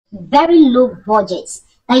very low budget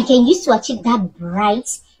that you can use to achieve that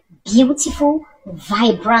bright, beautiful,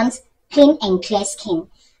 vibrant, clean and clear skin.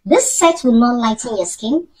 This set will not lighten your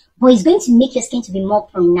skin, but it's going to make your skin to be more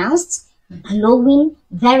pronounced, glowing,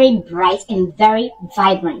 very bright and very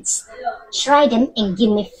vibrant. Try them and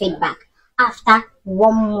give me feedback after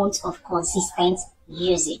 1 month of consistent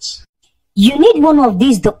usage. You need one of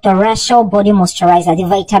these Dr. Rachel body moisturizer, the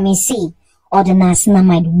vitamin C or the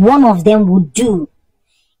niacinamide. One of them will do.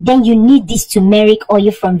 Then you need this turmeric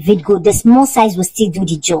oil from Vidgo. The small size will still do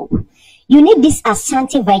the job. You need this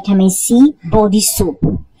Asante vitamin C body soap.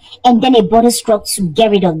 And then a body scrub to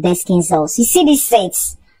get rid of dead skin cells. You see these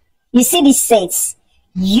sets? You see these sets?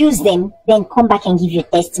 Use them, then come back and give your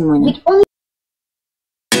testimony. With only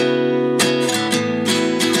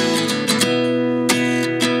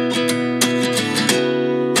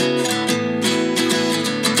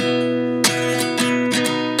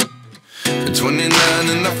At 29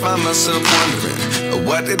 and I find myself wondering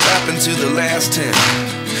what did happen to the last 10.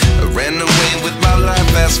 I ran away with my life,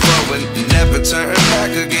 fast forward, never turn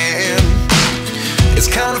back again. It's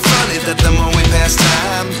kind of funny that the more we pass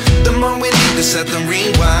time, the more we need to set them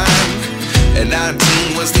rewind. And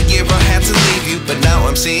 19 was the year I had to leave you, but now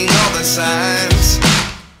I'm seeing all the signs.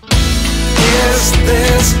 Is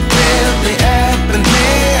this really happening?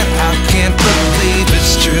 I can't believe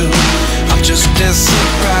it's true. I'm just as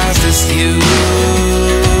surprised as you.